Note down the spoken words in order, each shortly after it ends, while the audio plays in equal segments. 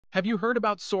Have you heard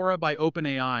about Sora by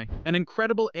OpenAI, an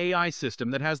incredible AI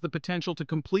system that has the potential to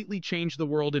completely change the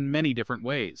world in many different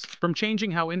ways? From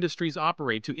changing how industries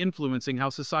operate to influencing how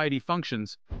society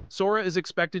functions, Sora is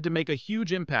expected to make a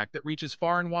huge impact that reaches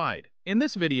far and wide. In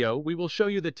this video, we will show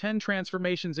you the 10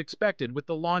 transformations expected with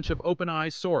the launch of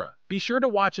OpenAI's Sora. Be sure to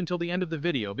watch until the end of the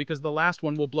video because the last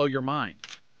one will blow your mind.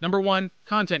 Number 1.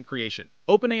 Content creation.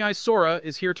 OpenAI's Sora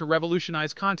is here to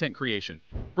revolutionize content creation,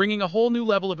 bringing a whole new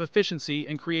level of efficiency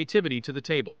and creativity to the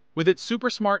table. With its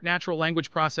super smart natural language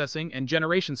processing and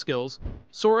generation skills,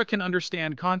 Sora can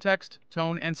understand context,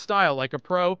 tone, and style like a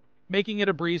pro, making it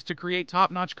a breeze to create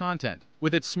top-notch content.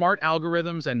 With its smart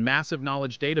algorithms and massive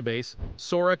knowledge database,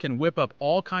 Sora can whip up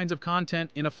all kinds of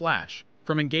content in a flash,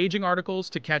 from engaging articles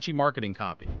to catchy marketing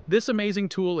copy. This amazing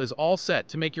tool is all set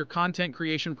to make your content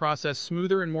creation process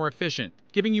smoother and more efficient,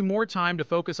 giving you more time to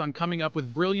focus on coming up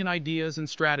with brilliant ideas and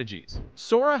strategies.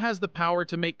 Sora has the power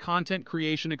to make content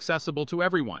creation accessible to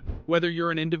everyone, whether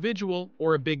you're an individual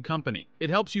or a big company.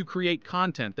 It helps you create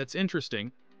content that's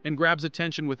interesting and grabs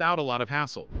attention without a lot of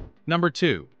hassle. Number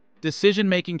 2.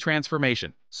 Decision-making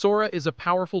transformation. Sora is a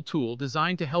powerful tool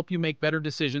designed to help you make better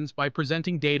decisions by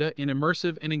presenting data in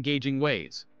immersive and engaging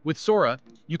ways. With Sora,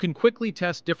 you can quickly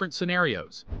test different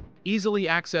scenarios, easily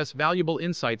access valuable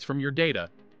insights from your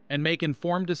data, and make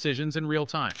informed decisions in real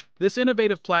time. This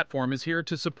innovative platform is here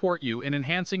to support you in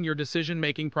enhancing your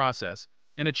decision-making process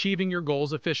and achieving your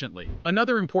goals efficiently.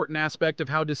 Another important aspect of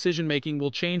how decision-making will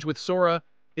change with Sora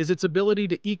is its ability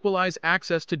to equalize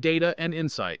access to data and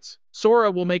insights. Sora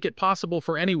will make it possible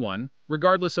for anyone,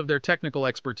 regardless of their technical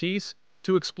expertise,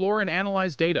 to explore and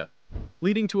analyze data,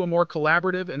 leading to a more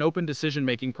collaborative and open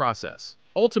decision-making process.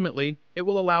 Ultimately, it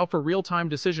will allow for real-time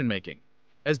decision-making,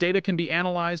 as data can be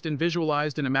analyzed and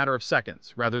visualized in a matter of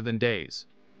seconds rather than days.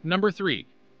 Number 3.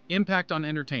 Impact on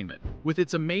entertainment. With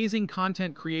its amazing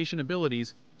content creation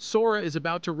abilities, Sora is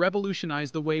about to revolutionize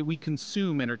the way we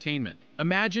consume entertainment.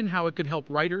 Imagine how it could help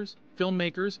writers,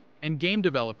 filmmakers, and game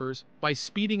developers by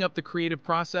speeding up the creative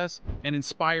process and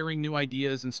inspiring new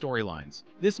ideas and storylines.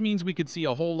 This means we could see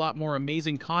a whole lot more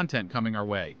amazing content coming our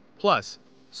way. Plus,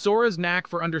 Sora's knack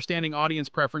for understanding audience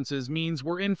preferences means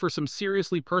we're in for some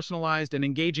seriously personalized and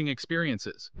engaging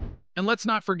experiences. And let's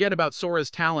not forget about Sora's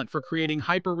talent for creating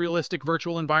hyper-realistic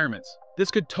virtual environments.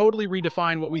 This could totally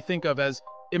redefine what we think of as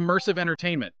immersive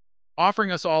entertainment, offering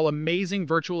us all amazing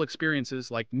virtual experiences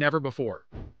like never before.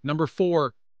 Number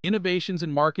 4. Innovations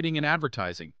in marketing and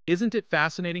advertising. Isn't it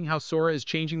fascinating how Sora is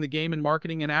changing the game in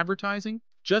marketing and advertising?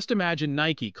 Just imagine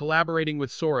Nike collaborating with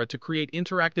Sora to create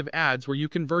interactive ads where you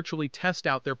can virtually test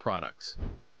out their products.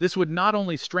 This would not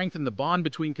only strengthen the bond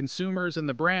between consumers and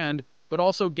the brand, but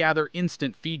also gather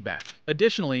instant feedback.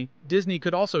 Additionally, Disney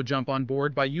could also jump on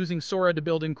board by using Sora to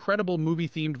build incredible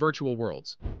movie-themed virtual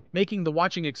worlds, making the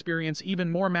watching experience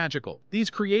even more magical. These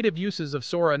creative uses of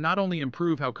Sora not only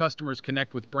improve how customers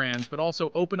connect with brands, but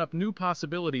also open up new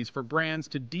possibilities for brands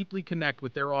to deeply connect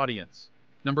with their audience.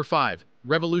 Number 5.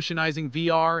 Revolutionizing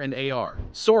VR and AR.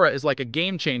 Sora is like a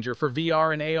game changer for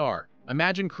VR and AR.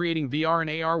 Imagine creating VR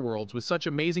and AR worlds with such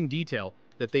amazing detail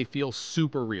that they feel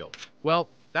super real. Well,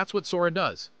 that's what Sora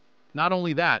does. Not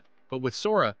only that, but with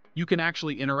Sora, you can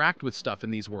actually interact with stuff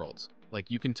in these worlds. Like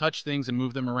you can touch things and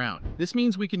move them around. This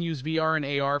means we can use VR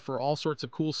and AR for all sorts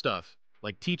of cool stuff,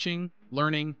 like teaching,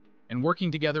 learning, and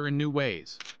working together in new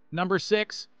ways. Number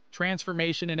 6.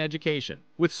 Transformation in education.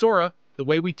 With Sora, the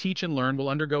way we teach and learn will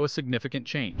undergo a significant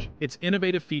change. Its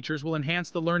innovative features will enhance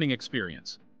the learning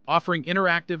experience, offering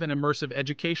interactive and immersive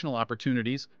educational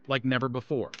opportunities like never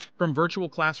before. From virtual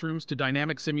classrooms to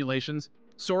dynamic simulations,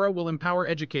 Sora will empower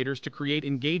educators to create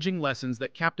engaging lessons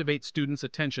that captivate students'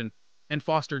 attention and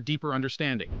foster deeper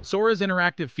understanding. Sora's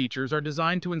interactive features are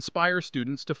designed to inspire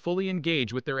students to fully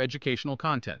engage with their educational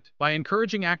content. By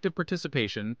encouraging active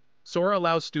participation, Sora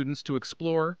allows students to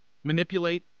explore,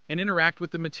 manipulate, and interact with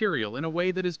the material in a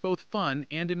way that is both fun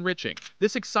and enriching.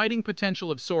 This exciting potential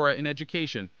of Sora in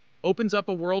education opens up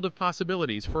a world of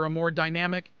possibilities for a more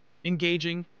dynamic,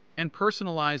 engaging, and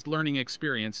personalized learning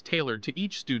experience tailored to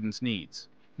each student's needs.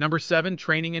 Number 7.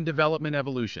 Training and development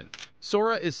evolution.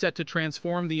 Sora is set to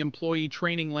transform the employee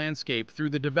training landscape through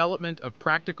the development of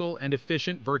practical and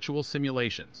efficient virtual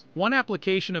simulations. One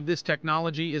application of this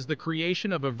technology is the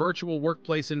creation of a virtual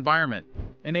workplace environment,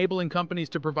 enabling companies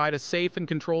to provide a safe and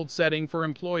controlled setting for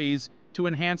employees to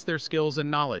enhance their skills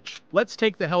and knowledge. Let's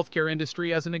take the healthcare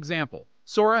industry as an example.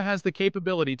 Sora has the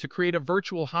capability to create a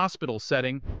virtual hospital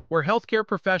setting where healthcare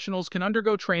professionals can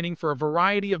undergo training for a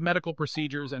variety of medical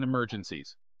procedures and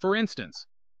emergencies. For instance,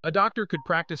 a doctor could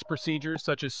practice procedures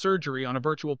such as surgery on a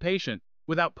virtual patient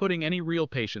without putting any real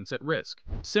patients at risk.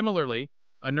 Similarly,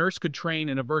 A nurse could train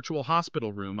in a virtual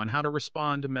hospital room on how to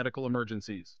respond to medical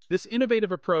emergencies. This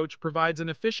innovative approach provides an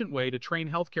efficient way to train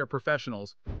healthcare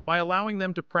professionals by allowing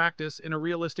them to practice in a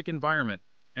realistic environment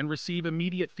and receive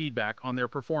immediate feedback on their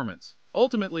performance.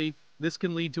 Ultimately, this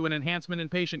can lead to an enhancement in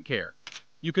patient care.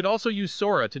 You could also use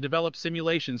Sora to develop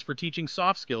simulations for teaching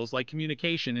soft skills like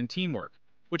communication and teamwork,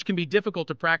 which can be difficult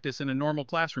to practice in a normal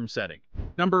classroom setting.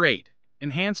 Number 8.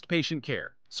 Enhanced patient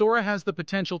care. Sora has the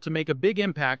potential to make a big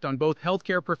impact on both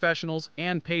healthcare professionals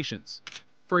and patients.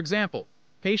 For example,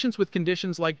 patients with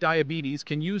conditions like diabetes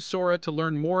can use Sora to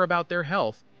learn more about their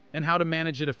health and how to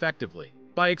manage it effectively.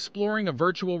 By exploring a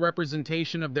virtual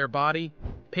representation of their body,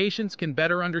 patients can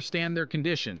better understand their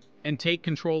condition and take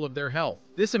control of their health.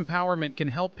 This empowerment can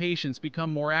help patients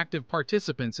become more active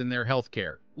participants in their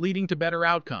healthcare, leading to better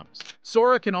outcomes.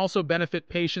 Sora can also benefit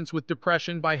patients with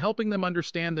depression by helping them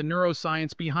understand the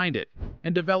neuroscience behind it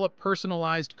and develop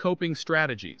personalized coping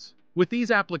strategies. With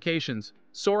these applications,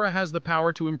 Sora has the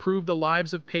power to improve the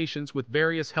lives of patients with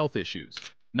various health issues.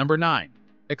 Number 9.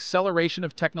 Acceleration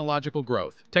of technological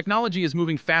growth. Technology is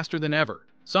moving faster than ever.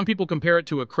 Some people compare it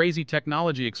to a crazy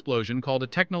technology explosion called a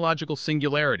technological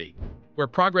singularity, where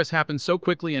progress happens so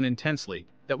quickly and intensely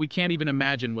that we can't even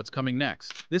imagine what's coming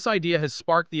next. This idea has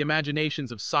sparked the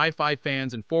imaginations of sci-fi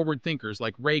fans and forward thinkers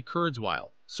like Ray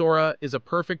Kurzweil. Sora is a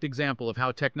perfect example of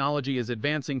how technology is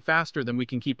advancing faster than we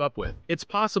can keep up with. It's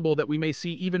possible that we may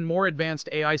see even more advanced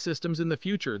AI systems in the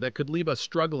future that could leave us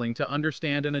struggling to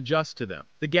understand and adjust to them.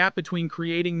 The gap between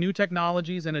creating new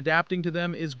technologies and adapting to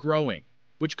them is growing,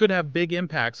 which could have big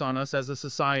impacts on us as a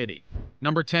society.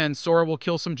 Number 10. Sora will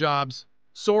kill some jobs.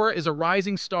 Sora is a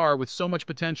rising star with so much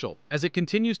potential. As it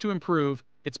continues to improve,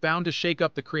 it's bound to shake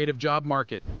up the creative job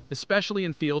market, especially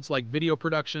in fields like video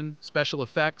production, special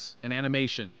effects, and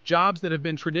animation. Jobs that have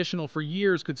been traditional for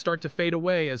years could start to fade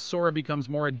away as Sora becomes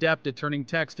more adept at turning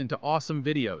text into awesome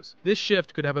videos. This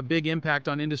shift could have a big impact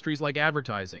on industries like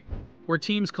advertising, where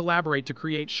teams collaborate to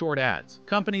create short ads.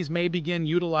 Companies may begin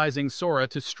utilizing Sora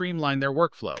to streamline their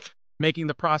workflow, making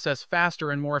the process faster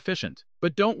and more efficient.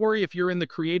 But don't worry if you're in the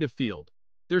creative field.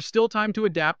 There's still time to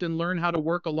adapt and learn how to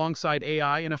work alongside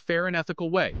AI in a fair and ethical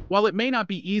way. While it may not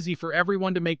be easy for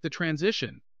everyone to make the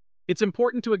transition, it's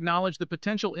important to acknowledge the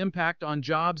potential impact on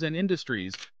jobs and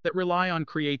industries that rely on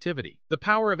creativity. The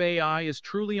power of AI is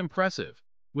truly impressive,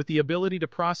 with the ability to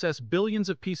process billions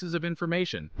of pieces of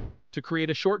information to create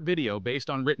a short video based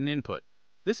on written input.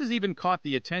 This has even caught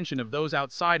the attention of those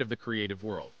outside of the creative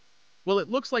world. Well, it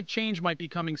looks like change might be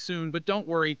coming soon, but don't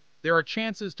worry, there are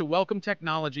chances to welcome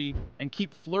technology and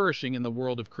keep flourishing in the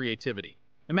world of creativity.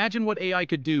 Imagine what AI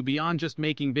could do beyond just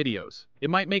making videos.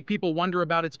 It might make people wonder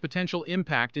about its potential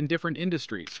impact in different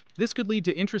industries. This could lead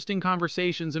to interesting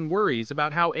conversations and worries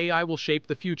about how AI will shape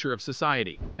the future of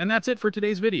society. And that's it for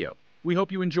today's video. We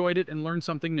hope you enjoyed it and learned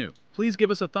something new. Please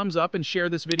give us a thumbs up and share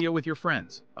this video with your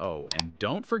friends. Oh, and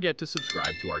don't forget to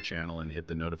subscribe to our channel and hit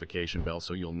the notification bell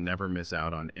so you'll never miss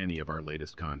out on any of our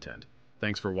latest content.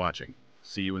 Thanks for watching.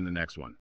 See you in the next one.